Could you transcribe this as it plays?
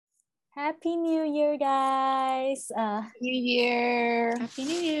Happy New Year, guys! New Year! Happy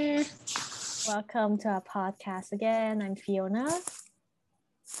New Year! Welcome to our podcast again. I'm Fiona.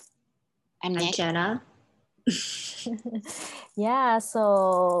 I'm I'm Nick. Jenna. Yeah,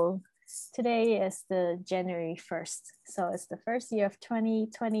 so today is the January 1st. So it's the first year of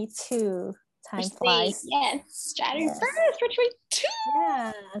 2022. Time flies. Yes, January Yes. 1st, 2022.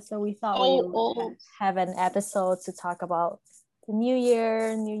 Yeah, so we thought we would have an episode to talk about the new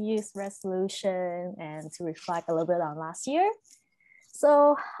year, New Year's resolution, and to reflect a little bit on last year.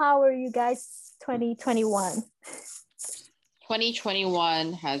 So how are you guys 2021?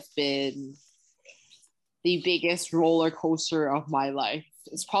 2021 has been the biggest roller coaster of my life.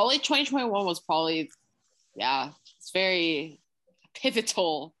 2021 was probably, it's very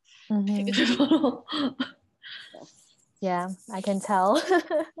pivotal. Pivotal. Yeah, I can tell.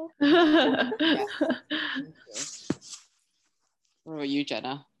 What about you,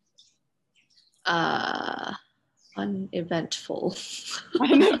 Jenna? Uneventful.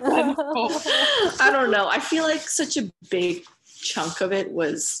 Uneventful. I don't know. I feel like such a big chunk of it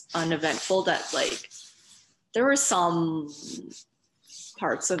was uneventful that like there were some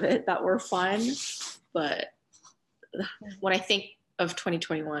parts of it that were fun, but when I think of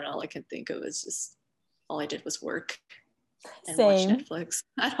 2021, all I can think of is just all I did was work and watch Netflix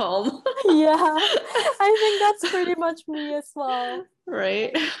at home. Yeah, I think that's pretty much me as well.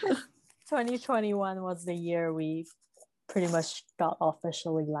 Right? 2021 was the year we pretty much got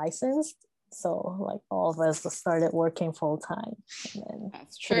officially licensed. So like all of us started working full time. And then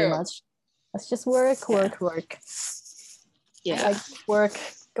That's true. pretty much let's just work. Yeah. Like work,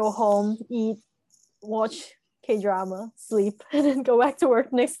 go home, eat, watch K-drama, sleep, and then go back to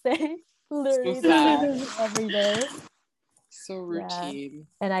work next day. Literally every day. So routine.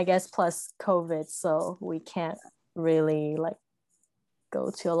 Yeah. And I guess plus COVID, so we can't really like go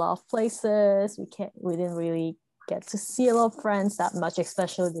to a lot of places. We didn't really get to see a lot of friends that much,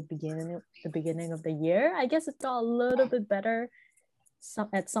 especially the beginning of the year. I guess it got a little bit better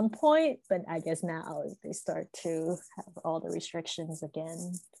at some point, but I guess now they start to have all the restrictions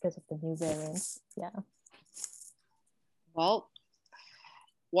again because of the new variants. Yeah. Well,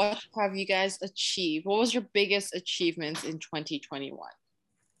 what have you guys achieved? What was your biggest achievements in 2021?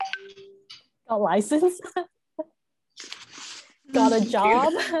 Got licensed. Got a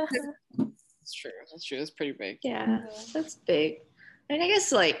job. That's true. It's pretty big. Yeah, that's big. And I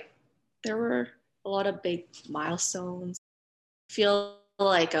guess like there were a lot of big milestones. I feel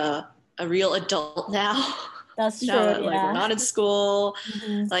like a real adult now. That's true. Now that, like, yeah. we're not in school.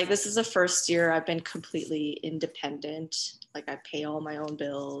 Mm-hmm. Like this is the first year I've been completely independent. Like I pay all my own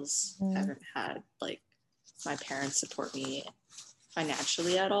bills. I haven't had like my parents support me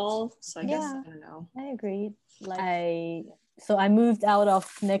financially at all. So I guess I don't know. I agree. Like I moved out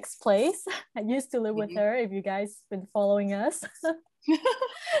of Nick's place. I used to live with her, if you guys been following us.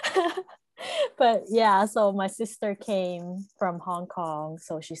 But yeah, so my sister came from Hong Kong,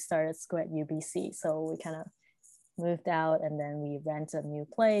 so she started school at UBC. So we kind of moved out and then we rented a new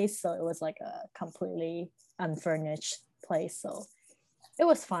place. So it was like a completely unfurnished place. So it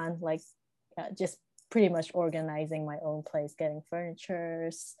was fun, like just pretty much organizing my own place, getting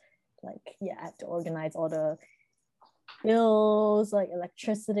furnitures. Like, I had to organize all the bills, like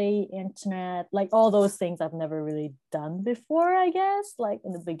electricity, internet, like all those things I've never really done before, I guess. Like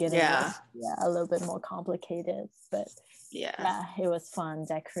in the beginning, it was, a little bit more complicated, but it was fun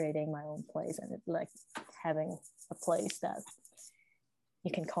decorating my own place and it, like having a place that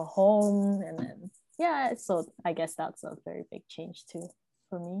you can call home. And then so I guess that's a very big change too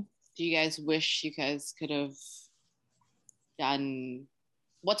for me. Do you guys wish you guys could have done,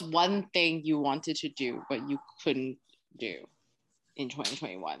 what's one thing you wanted to do but you couldn't do in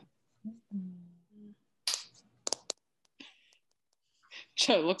 2021?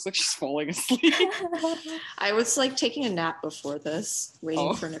 It looks like she's falling asleep. I was like taking a nap before this,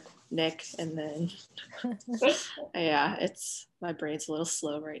 waiting for Nick, and then it's my brain's a little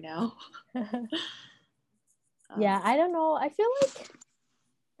slow right now. I don't know. I feel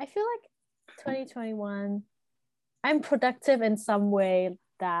like 2021, I'm productive in some way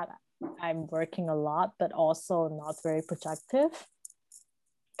that I'm working a lot, but also not very productive.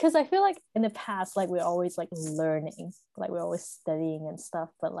 Because I feel like in the past, like we're always like learning, like we're always studying and stuff.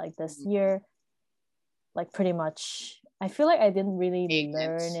 But like this year, like pretty much, I feel like I didn't really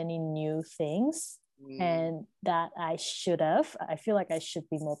learn any new things, and that I should have. I feel like I should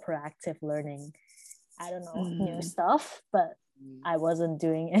be more proactive learning, I don't know, new stuff, but I wasn't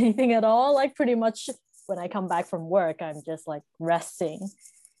doing anything at all. Like pretty much when I come back from work, I'm just like resting.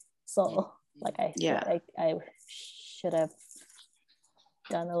 So like I feel like I should have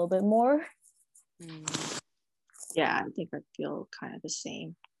done a little bit more. Yeah, I think I feel kind of the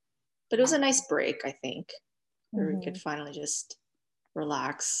same. But it was a nice break, I think, where we could finally just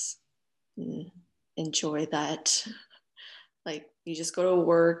relax and enjoy that. Like you just go to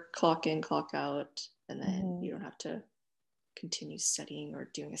work, clock in, clock out, and then you don't have to continue studying or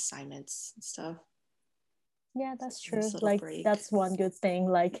doing assignments and stuff. Yeah, that's true. Nice little Like break. that's one good thing.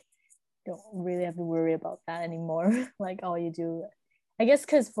 Like you don't really have to worry about that anymore. Like all you do, I guess,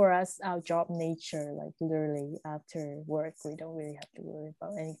 because for us, our job nature, like literally after work, we don't really have to worry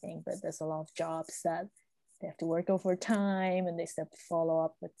about anything. But there's a lot of jobs that they have to work overtime and they still have to follow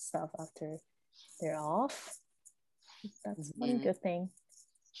up with stuff after they're off. That's one good thing.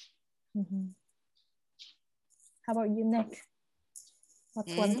 How about you, Nick?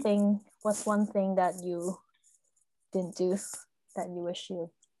 What's one thing that you didn't do that you wish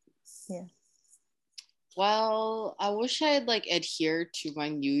you? Yeah. Well, I wish I had like adhered to my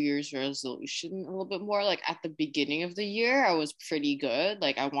New Year's resolution a little bit more. Like at the beginning of the year, I was pretty good.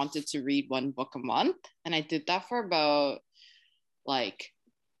 Like I wanted to read one book a month, and I did that for about like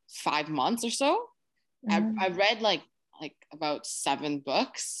 5 months or so. I read like about 7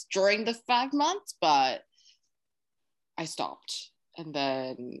 books during the 5 months, but I stopped. And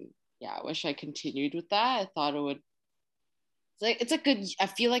then yeah, I wish I continued with that. I thought it would I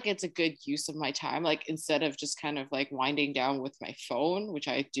feel like it's a good use of my time. Like instead of just kind of like winding down with my phone, which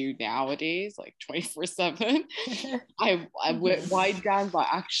I do nowadays, like 24/7, I would wind down by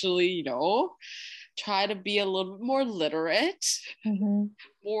actually, try to be a little bit more literate,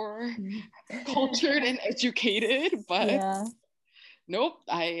 more cultured and educated. But nope,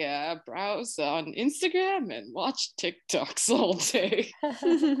 I browse on Instagram and watch TikToks all day.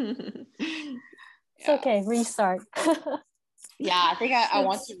 It's okay, restart. Yeah, I think I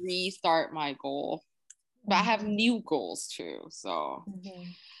want to restart my goal, but I have new goals too. So,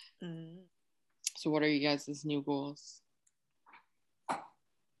 so what are you guys' new goals?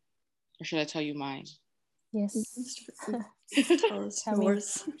 Or should I tell you mine? Yes. Tell us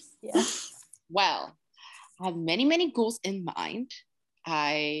yours. Yeah. Well, I have many, many goals in mind.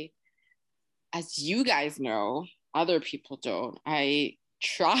 As you guys know, other people don't. I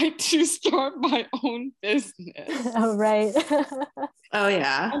tried to start my own business. Oh, right. Oh,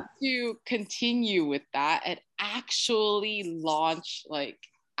 yeah. I want to continue with that and actually launch like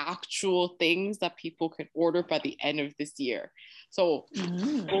actual things that people can order by the end of this year. So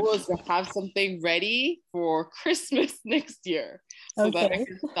goal is to have something ready for Christmas next year so that I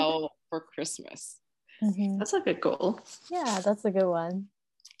can sell for Christmas. That's a good goal. Yeah, that's a good one.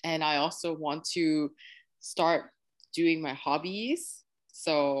 And I also want to start doing my hobbies.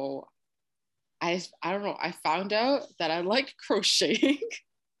 So I don't know, I found out that I like crocheting.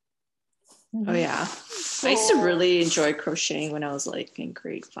 Oh yeah. I used to really enjoy crocheting when I was like in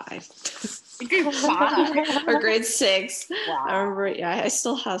grade 5. Grade 5 or grade 6. Wow. I remember, I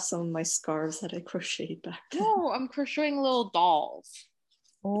still have some of my scarves that I crocheted back then. No, I'm crocheting little dolls.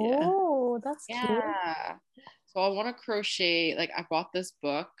 Oh, that's cute. Yeah. So I want to crochet, like I bought this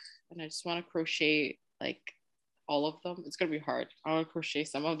book and I just want to crochet like all of them. It's gonna be hard. I want to crochet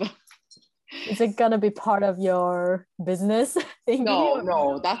some of them. Is it gonna be part of your business thingy?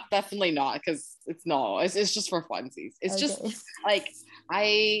 No, that's definitely not, because it's just for funsies. It's just like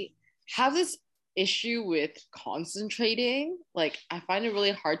I have this issue with concentrating. Like I find it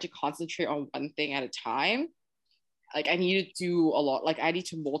really hard to concentrate on one thing at a time. Like I need to do a lot, like I need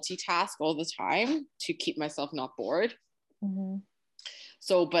to multitask all the time to keep myself not bored.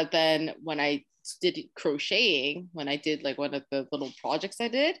 So, but then when I did crocheting, when I did like one of the little projects I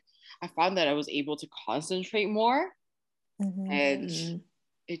did, I found that I was able to concentrate more. And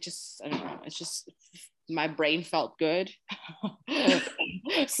it just, I don't know, it's just, my brain felt good.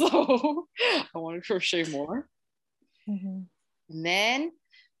 So I want to crochet more. And then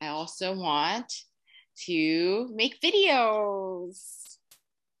I also want to make videos.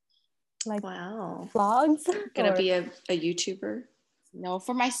 Like vlogs? Gonna be a YouTuber? No,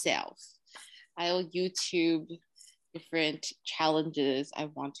 for myself. I'll YouTube different challenges I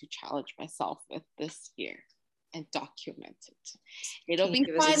want to challenge myself with this year and document it. It'll be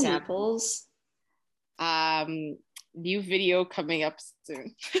give us examples. New video coming up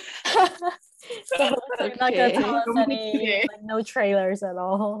soon. So you're not gonna tell us any, like, no trailers at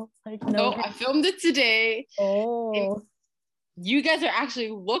all. Like no, I filmed it today. Oh. You guys are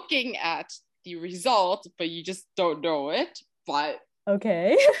actually looking at the result, but you just don't know it. But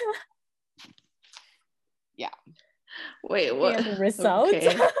okay. Yeah. Wait, what? The result?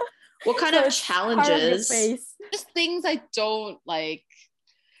 Okay. What kind of challenges? Just things I don't like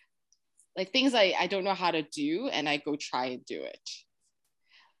things I don't know how to do, and I go try and do it.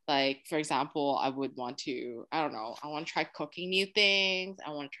 Like, for example, I would want to, I don't know, I want to try cooking new things.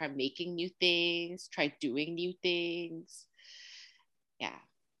 I want to try making new things, try doing new things. Yeah.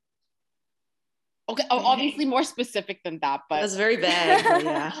 Okay, obviously more specific than that, but that's very vague. But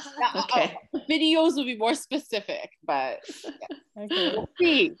yeah. Okay. Videos will be more specific, but yeah. Okay. We'll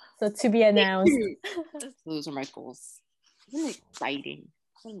see. So to be announced. Those are my goals. What an exciting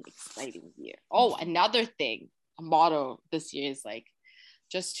year. Oh, another thing, a motto this year is like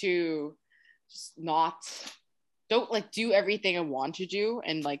just not don't like do everything I want to do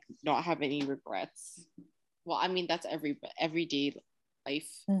and like not have any regrets. Well, I mean that's everyday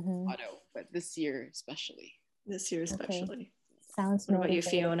life motto, but this year especially. Okay. Sounds What about you,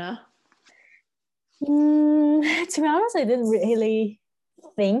 Fiona? To be honest, I didn't really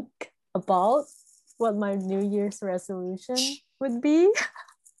think about what my New Year's resolution would be.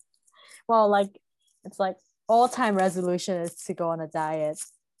 Well, like it's like all-time resolution is to go on a diet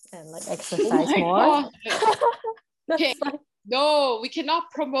and like exercise more. Okay. Like, no, we cannot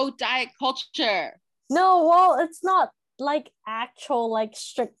promote diet culture. No, well, it's not like actual like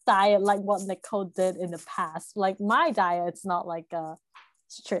strict diet like what Nicole did in the past. Like my diet, it's not like a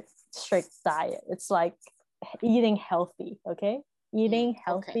strict diet. It's like eating healthy, okay? Eating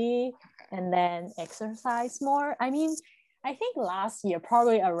healthy and then exercise more. I mean, I think last year,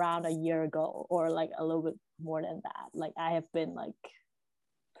 probably around a year ago or like a little bit more than that, like I have been like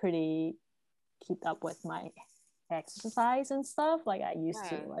pretty keep up with my exercise and stuff. Like I used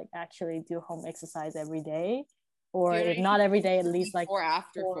to like actually do home exercise every day, or if not every day, at least like before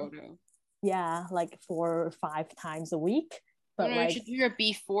after photo. Yeah, like 4 or 5 times a week. But no, like you should do your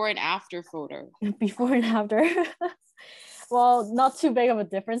before and after photo. Before and after. Well, not too big of a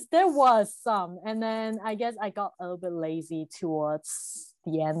difference. There was some, and then I guess I got a little bit lazy towards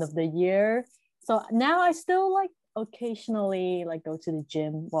the end of the year. So now I still like occasionally like go to the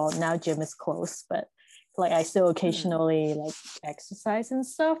gym. Well, now gym is closed, but like I still occasionally like exercise and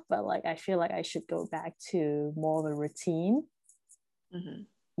stuff. But like I feel like I should go back to more of a routine.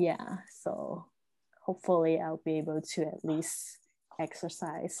 Yeah, so hopefully I'll be able to at least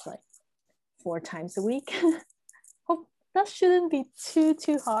exercise like 4 times a week. Hope that shouldn't be too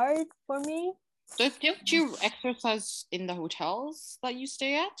hard for me. So don't you exercise in the hotels that you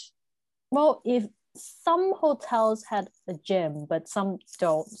stay at? Well, if some hotels had a gym, but some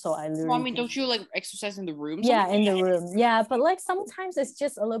don't, so I literally. Well, I mean, don't you like exercise in the room? Yeah, in the room. Yeah, but like sometimes it's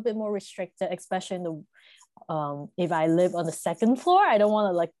just a little bit more restricted, especially in the if I live on the 2nd floor, I don't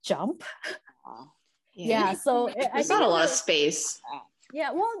want to like jump. Yeah, so there's not a lot of space.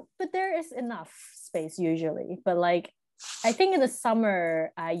 Yeah, well, but there is enough space usually. But like, I think in the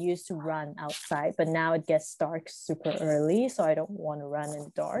summer I used to run outside, but now it gets dark super early, so I don't want to run in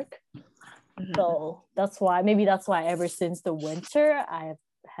the dark. So that's why ever since the winter I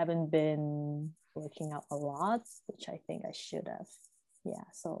haven't been working out a lot, which I think I should have. Yeah,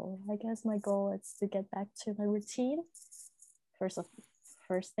 so I guess my goal is to get back to my routine.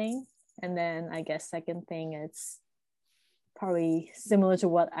 First thing, and then I guess second thing, it's probably similar to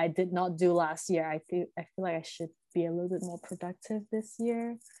what I did not do last year. I feel like I should be a little bit more productive this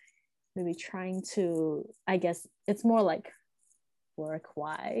year. Maybe trying to, I guess it's more like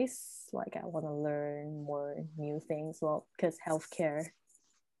work-wise. Like I want to learn more new things. Well, because healthcare,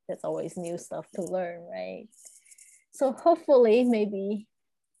 there's always new stuff to learn, right? So hopefully maybe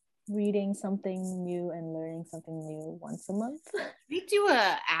reading something new and learning something new once a month. We do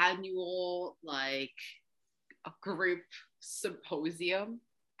an annual like a group symposium.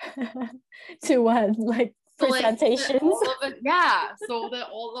 To what? Like presentations? So that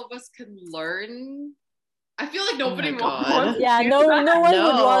all of us can learn. I feel like nobody wants to no one would want to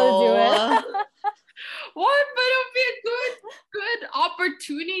do it. What? But it'll be a good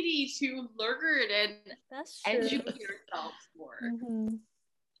opportunity to learn and educate yourselves more.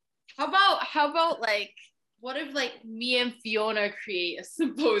 How about like, what if like me and Fiona create a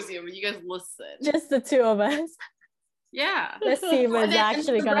symposium and you guys listen? Just the 2 of us. Yeah. Let's see what's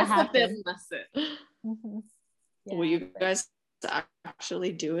actually gonna happen. Will you guys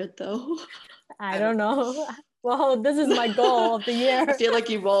actually do it though? I don't know. Well, this is my goal of the year. I feel like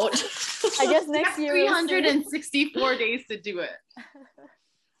you won't. I guess next year 364 days to do it.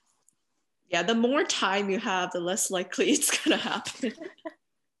 Yeah, the more time you have, the less likely it's gonna happen.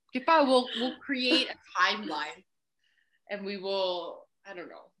 We'll create a timeline, and we will. I don't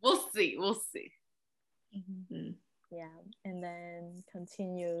know. We'll see. Yeah, and then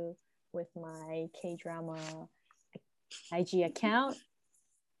continue with my K-drama IG account.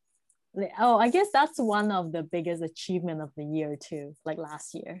 Oh, I guess that's one of the biggest achievement of the year too, like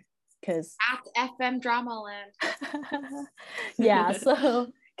last year, because at FM Drama Land. Yeah,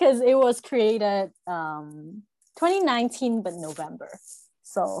 so because it was created 2019 but November,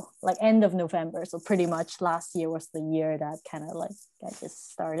 so like end of November, so pretty much last year was the year that kind of like I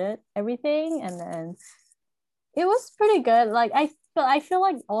just started everything, and then it was pretty good. Like I feel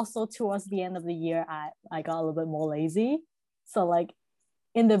like also towards the end of the year I got a little bit more lazy, so like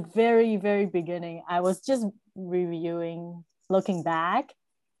in the very very beginning I was just reviewing, looking back,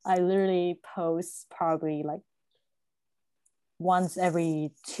 I literally post probably like once every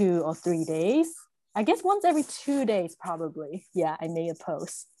 2 or 3 days. I guess once every 2 days, probably. Yeah, I made a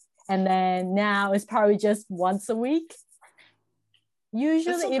post. And then now it's probably just once a week.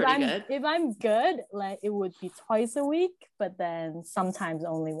 Usually if I'm good, like it would be twice a week, but then sometimes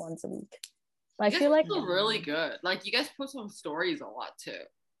only once a week. But I feel like really good. Like you guys post on stories a lot too.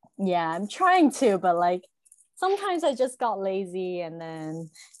 Yeah, I'm trying to, but like sometimes I just got lazy, and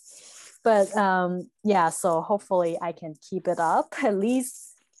then but yeah, so hopefully I can keep it up at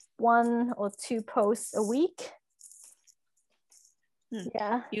least 1 or 2 posts a week.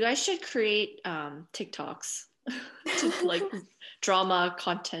 Yeah, you guys should create TikToks to like drama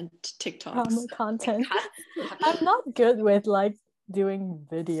content TikToks. Drama content. I'm not good with like doing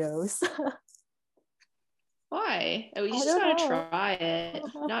videos. Why? We just gotta try it.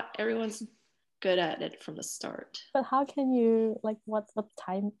 Not everyone's good at it from the start. But how can you like what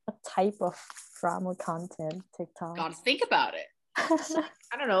type of drama content TikTok? Gotta think about it.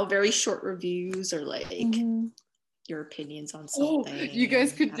 I don't know, very short reviews or like your opinions on something. Oh, you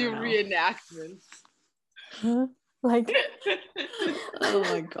guys could do reenactments. Like oh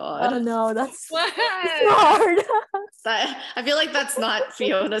my god. Oh no, that's hard. I feel like that's not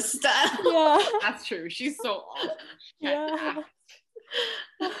Fiona's style. Yeah, that's true. She's so awesome. Yeah.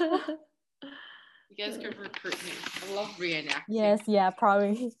 You guys could recruit me. I love reenacting. Yes, yeah,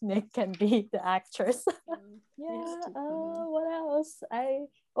 probably Nick can be the actress. Yeah. What else?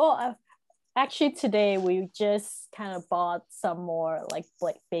 Actually today we just kind of bought some more like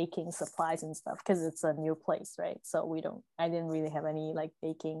baking supplies and stuff because it's a new place, right? So I didn't really have any like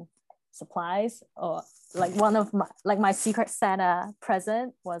baking supplies, or like one of my Secret Santa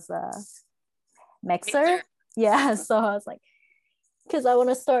present was a mixer. Yeah, so I was like, because I want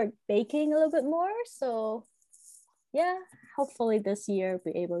to start baking a little bit more, so yeah, hopefully this year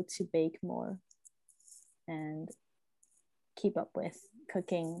I'll be able to bake more and keep up with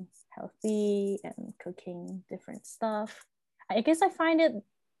cooking healthy and cooking different stuff. I guess I find it,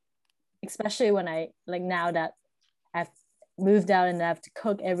 especially when I like now that I've moved out and I have to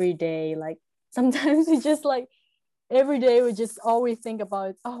cook every day, like sometimes we just like every day we just always think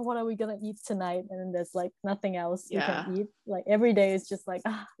about, oh, what are we gonna eat tonight, and then there's like nothing else we can eat. Like every day is just like,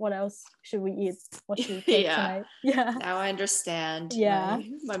 what else should we eat, what should we cook tonight? Yeah, now I understand. Yeah,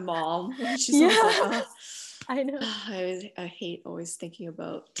 my mom, she's always like, I know. I hate always thinking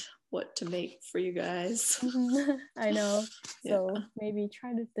about what to make for you guys. I know. So maybe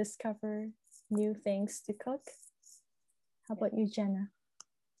try to discover new things to cook. How about you, Jenna?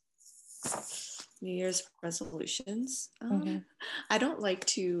 New Year's resolutions. I don't like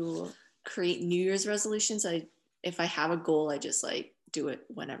to create New Year's resolutions. If I have a goal, I just like do it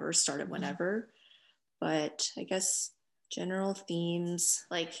whenever, start it whenever. But I guess general themes,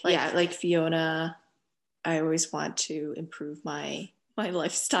 like Fiona, I always want to improve my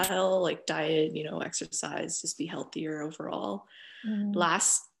lifestyle, like diet, exercise, just be healthier overall.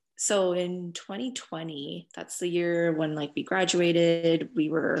 So in 2020, that's the year when like we graduated, we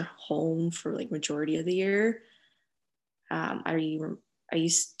were home for like majority of the year. I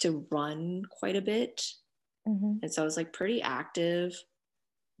used to run quite a bit. And so I was like pretty active,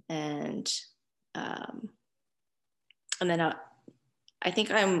 and then I think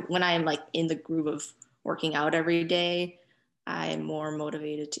when I'm like in the groove of working out every day, I'm more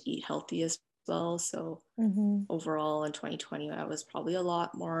motivated to eat healthy as well. So overall in 2020, I was probably a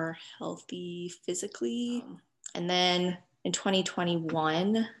lot more healthy physically. And then in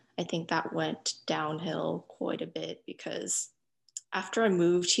 2021, I think that went downhill quite a bit, because after I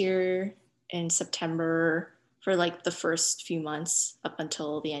moved here in September, for like the first few months up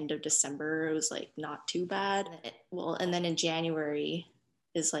until the end of December, it was like not too bad. And then in January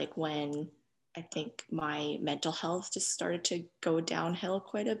is like when I think my mental health just started to go downhill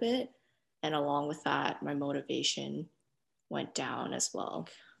quite a bit. And along with that, my motivation went down as well.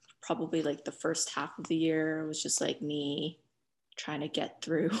 Probably like the first half of the year was just like me trying to get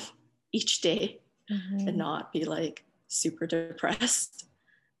through each day and not be like super depressed.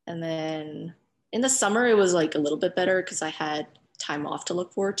 And then in the summer, it was like a little bit better because I had time off to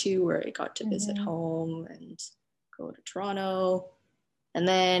look forward to, where I got to visit home and go to Toronto. And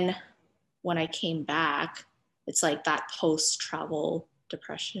then when I came back, it's like that post-travel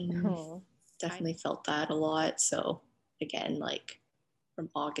depression. Oh. Definitely felt that a lot. So again, like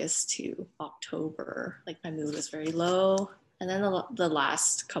from August to October, like my mood was very low. And then the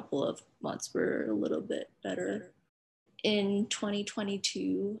last couple of months were a little bit better. In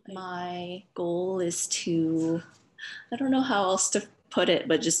 2022, my goal is to, I don't know how else to put it,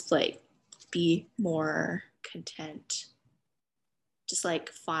 but just like be more content. Just like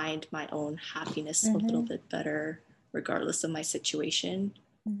find my own happiness a little bit better, regardless of my situation.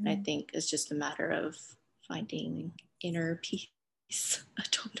 I think it's just a matter of finding inner peace. I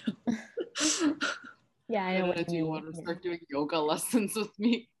don't know. Yeah, I know what Do you want to start doing yoga lessons with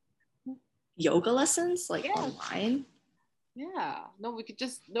me? Yoga lessons, like online? Yeah. No, we could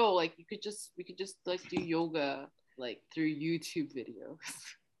just we could just like do yoga like through YouTube videos.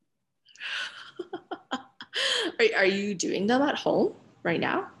 Are you doing them at home right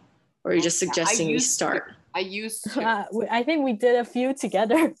now? Or are you just suggesting we start? I used to. I think we did a few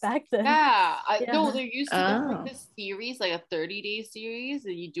together back then. Yeah. No, there used to be like this series, like a 30-day series,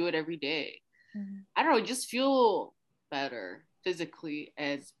 and you do it every day. I don't know, just feel better physically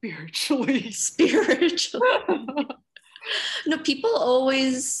and spiritually. No, people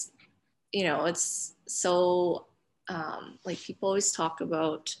always, it's so like people always talk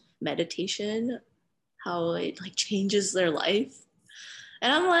about meditation, how it like changes their life.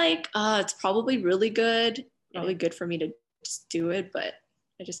 And I'm like, it's probably really good, for me to just do it, but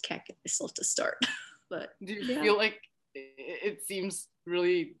I just can't get myself to start. But do you feel like it seems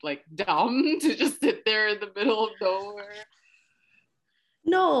really like dumb to just sit there in the middle of nowhere?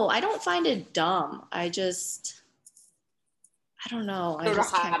 No, I don't find it dumb. I don't know. I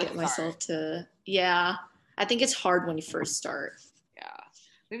just can't get myself to. Yeah, I think it's hard when you first start. Yeah,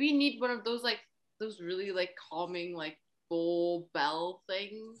 maybe you need one of those like those really like calming like bowl bell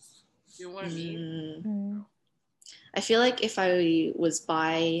things. You know what I mean? I feel like if I was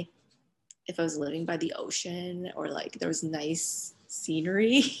living by the ocean or like there was nice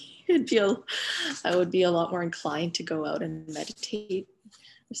scenery, I would be a lot more inclined to go out and meditate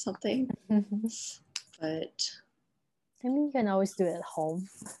or something. But I mean, you can always do it at home.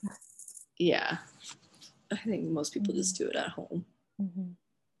 Yeah, I think most people just do it at home.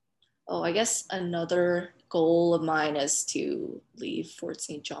 Oh, I guess another goal of mine is to leave Fort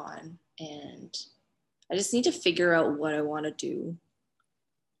St. John, and I just need to figure out what I want to do,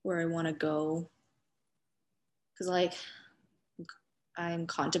 where I want to go. Because like I'm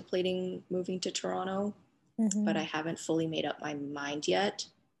contemplating moving to Toronto, but I haven't fully made up my mind yet.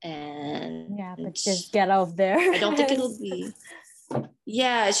 And yeah, but just get out of there. I don't think it'll be.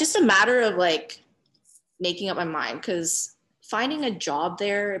 Yeah, it's just a matter of like making up my mind, because finding a job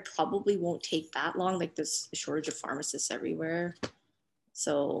there, it probably won't take that long. Like there's a shortage of pharmacists everywhere.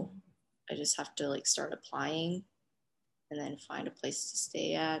 So I just have to like start applying and then find a place to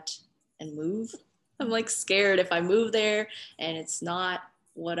stay at and move. I'm like scared if I move there and it's not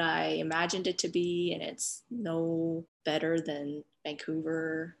what I imagined it to be and it's no better than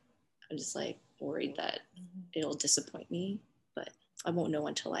Vancouver. I'm just like worried that it'll disappoint me, but I won't know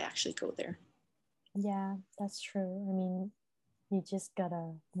until I actually go there. Yeah, that's true. I mean, you just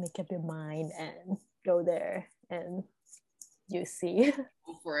gotta make up your mind and go there and you see.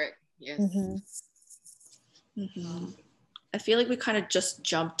 Go for it. Yes. I feel like we kind of just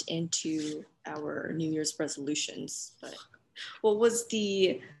jumped into our New Year's resolutions, but what was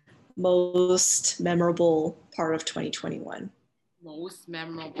the most memorable part of 2021? Most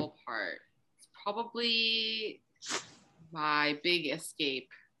memorable part? It's probably my big escape,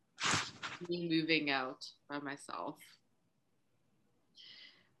 me moving out by myself.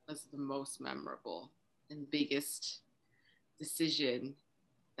 Was the most memorable and biggest decision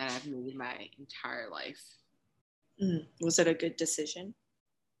that I've made my entire life. Was it a good decision?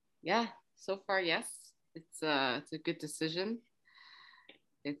 Yeah, so far, yes. It's a good decision.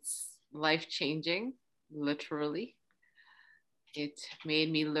 It's life-changing, literally. It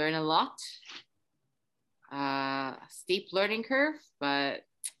made me learn a lot. Steep learning curve, but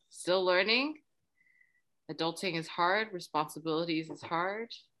still learning. Adulting is hard. Responsibilities is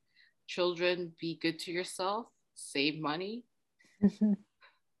hard. Children, be good to yourself. Save money.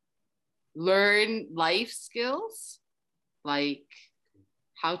 Learn life skills like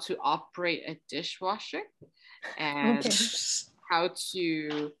how to operate a dishwasher and how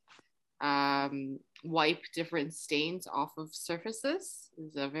to wipe different stains off of surfaces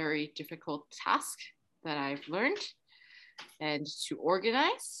is a very difficult task that I've learned, and to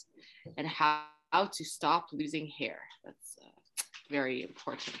organize and how to stop losing hair. That's a very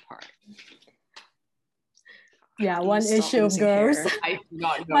important part. yeah, How do you one stop issue of losing girls. hair? I do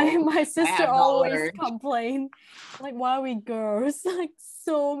not know. My sister have not always learned. complain, like, why are we girls? Like,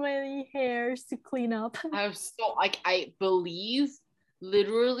 so many hairs to clean up. I'm so like, I believe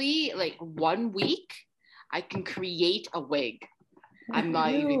literally like 1 week I can create a wig. I'm not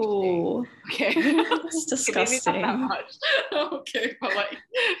even kidding. Ew. Okay. It's Okay, maybe not that disgusting. much. Okay, but like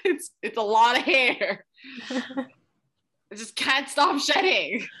it's a lot of hair. I just can't stop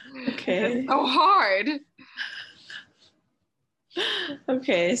shedding. Okay. It's so hard.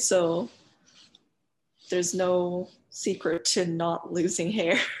 Okay, so there's no secret to not losing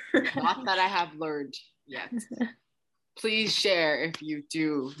hair. Not that I have learned yet. Please share if you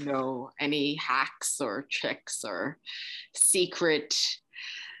do know any hacks or tricks or secret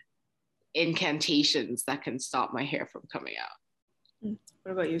incantations that can stop my hair from coming out.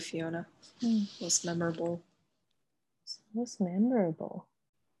 What about you, Fiona? Most memorable? Most memorable.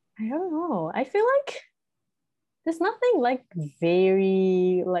 I don't know. I feel like there's nothing like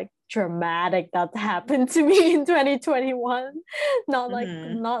very like dramatic that happened to me in 2021. Not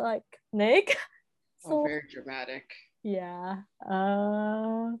like Nick. So very dramatic. Yeah.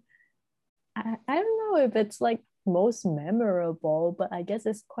 I don't know if it's like most memorable, but I guess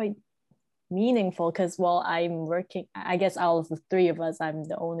it's quite meaningful because while I'm working, I guess out of the three of us, I'm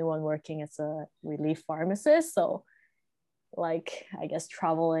the only one working as a relief pharmacist. So like I guess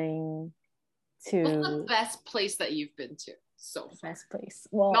traveling to what's the best place that you've been to so far? best place.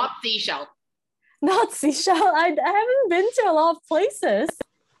 Well, not Seychelles. Not Seychelles. I haven't been to a lot of places.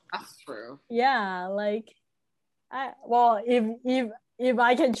 That's true. Yeah, like if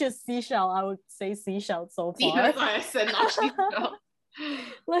I can choose Seychelles, I would say Seychelles so far. That's why I said not Seychelles.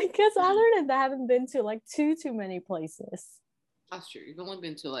 Like, because other than that, I haven't been to like too many places. That's true. You've only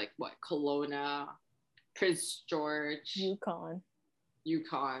been to like what, Kelowna, Prince George, Yukon.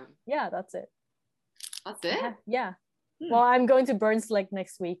 Yeah, that's it. That's it? Yeah. Well, I'm going to Burns Lake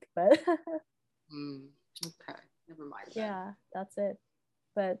next week, but okay, never mind then. Yeah, that's it.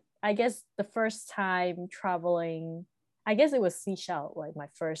 But I guess the first time traveling, I guess it was Seychelles, like my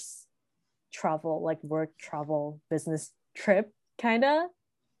first travel, like work travel business trip, kind of.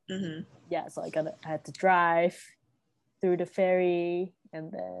 Yeah, so I had to drive through the ferry,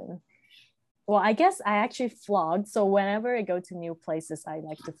 and then, well, I guess I actually vlogged. So whenever I go to new places, I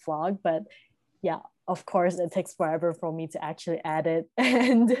like to vlog. But yeah, of course, it takes forever for me to actually edit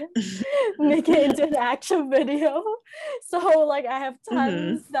and make it into an actual video. So like I have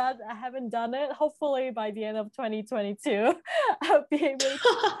tons that I haven't done it. Hopefully by the end of 2022, I'll be able to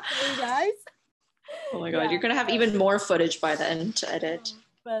show you guys. Oh my God, you're going to have even more footage by then to edit.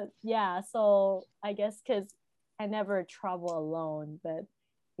 But yeah, so I guess because I never travel alone, but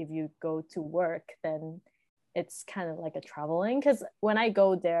if you go to work, then it's kind of like a traveling, because when I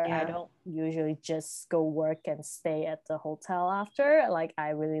go there, I don't usually just go work and stay at the hotel after. Like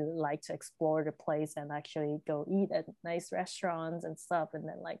I really like to explore the place and actually go eat at nice restaurants and stuff, and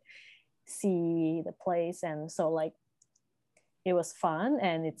then like see the place. And so like it was fun,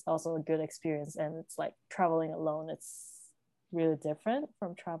 and it's also a good experience. And it's like traveling alone, it's really different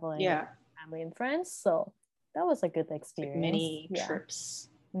from traveling with family and friends. So that was a good experience. Like mini trips.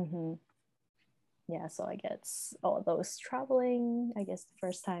 Yeah, so I guess all those traveling, I guess the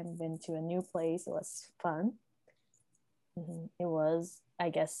first time I've been to a new place, it was fun. It was, I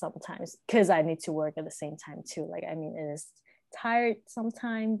guess, sometimes, because I need to work at the same time too. Like, I mean, it is tired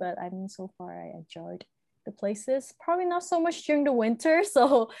sometimes, but I mean, so far I enjoyed the places. Probably not so much during the winter,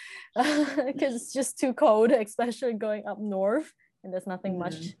 so because it's just too cold, especially going up north, and there's nothing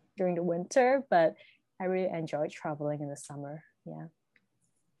much during the winter, but I really enjoyed traveling in the summer. Yeah.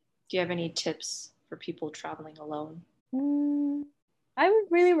 Do you have any tips for people traveling alone? I would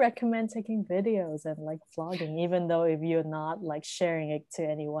really recommend taking videos and like vlogging, even though if you're not like sharing it to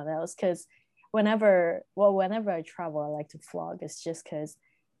anyone else, because whenever I travel, I like to vlog. It's just because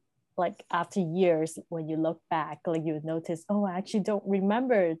like after years, when you look back, like you notice, oh, I actually don't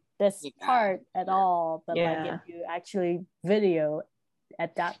remember this part at all. But like if you actually video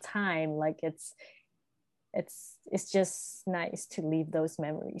at that time, like it's just nice to leave those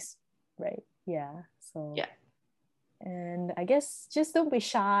memories, right? Yeah. So and I guess just don't be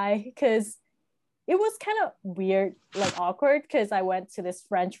shy, because it was kind of weird, like awkward, because I went to this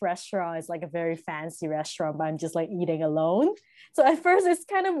French restaurant. It's like a very fancy restaurant, but I'm just like eating alone. So at first it's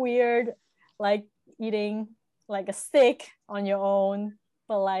kind of weird, like eating like a steak on your own.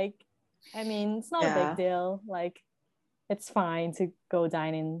 But like, I mean, it's not a big deal. Like it's fine to go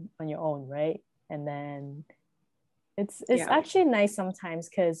dining on your own, right? And then it's actually nice sometimes,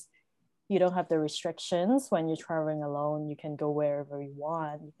 because you don't have the restrictions when you're traveling alone. You can go wherever you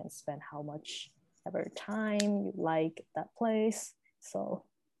want. You can spend how much ever time you like that place. So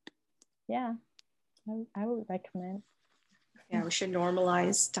yeah, I would recommend. Yeah, we should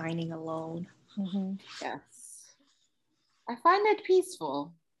normalize dining alone. Mm-hmm. Yes. I find it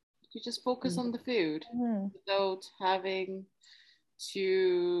peaceful. You just focus on the food without having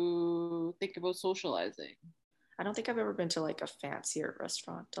to think about socializing. I don't think I've ever been to like a fancier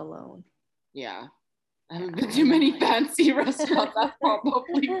restaurant alone. Yeah. I haven't been to many fancy restaurants. That's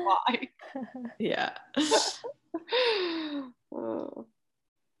probably why. Yeah.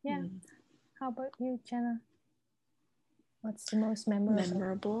 Yeah. How about you, Jenna? What's the most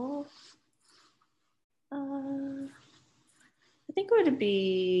memorable? I think it would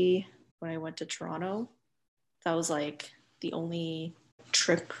be when I went to Toronto. That was like the only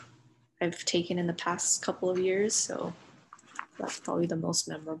trip I've taken in the past couple of years. So that's probably the most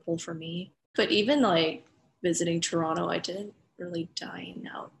memorable for me. But even like visiting Toronto, I didn't really dine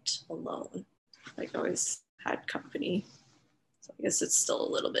out alone. Like I always had company. So I guess it's still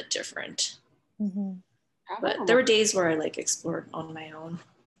a little bit different. Mm-hmm. But there were days where I like explored on my own.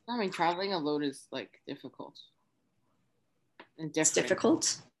 I mean, traveling alone is like difficult. And different. It's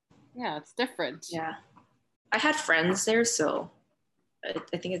difficult? Yeah, it's different. Yeah. I had friends there, so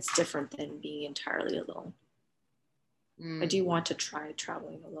I think it's different than being entirely alone. I do want to try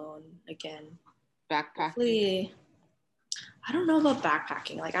traveling alone again. Backpacking? Hopefully, I don't know about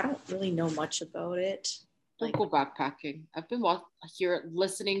backpacking. Like, I don't really know much about it. Don't go backpacking. I've been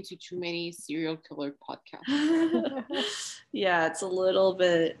listening to too many serial killer podcasts. Yeah, it's a little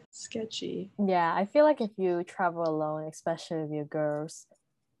bit sketchy. Yeah, I feel like if you travel alone, especially with your girls,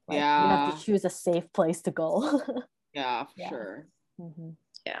 like, you have to choose a safe place to go. Yeah, for sure. Mm-hmm.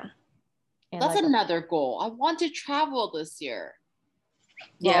 Yeah. And that's like another goal. I want to travel this year.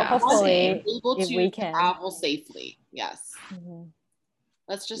 Yeah, well, hopefully able to we can travel safely. Yes. Mm-hmm.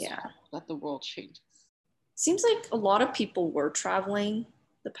 Let's just hope that the world changes. Seems like a lot of people were traveling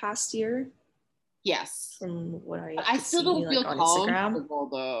the past year. Yes. From what I still don't feel on comfortable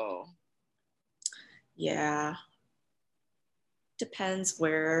though. Yeah. Depends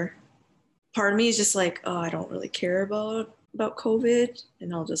where. Part of me is just like, oh, I don't really care about COVID,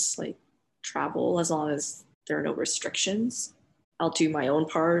 and I'll just like travel as long as there are no restrictions. I'll do my own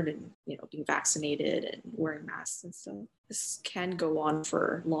part and, being vaccinated and wearing masks and stuff. This can go on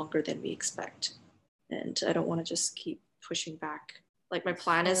for longer than we expect. And I don't want to just keep pushing back. Like my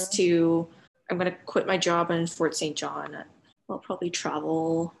plan is I'm going to quit my job in Fort St. John. I'll probably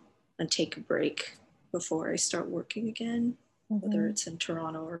travel and take a break before I start working again, whether it's in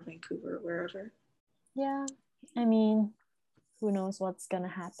Toronto or Vancouver or wherever. Yeah. I mean, who knows what's going to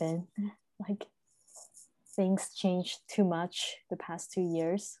happen? Like, things changed too much the past 2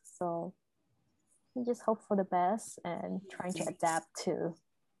 years. So we just hope for the best and trying to adapt to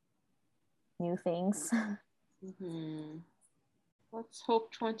new things. Mm-hmm. Let's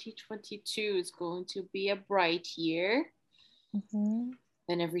hope 2022 is going to be a bright year. Mm-hmm.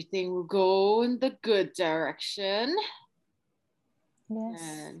 And everything will go in the good direction. Yes.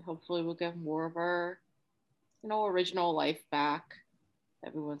 And hopefully we'll get more of our, original life back.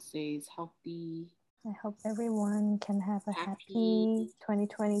 Everyone stays healthy. I hope everyone can have a happy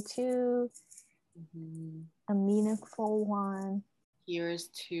 2022, a meaningful one. Here's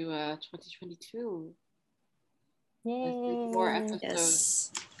to 2022. Yay! More episodes.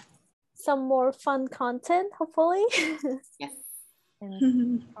 Yes. Some more fun content, hopefully. Yes.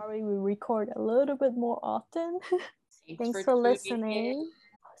 And probably we record a little bit more often. Thanks for listening.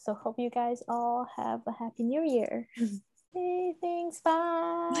 So hope you guys all have a happy new year. Hey, thanks.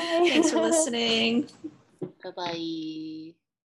 Bye. Thanks for listening. Bye-bye.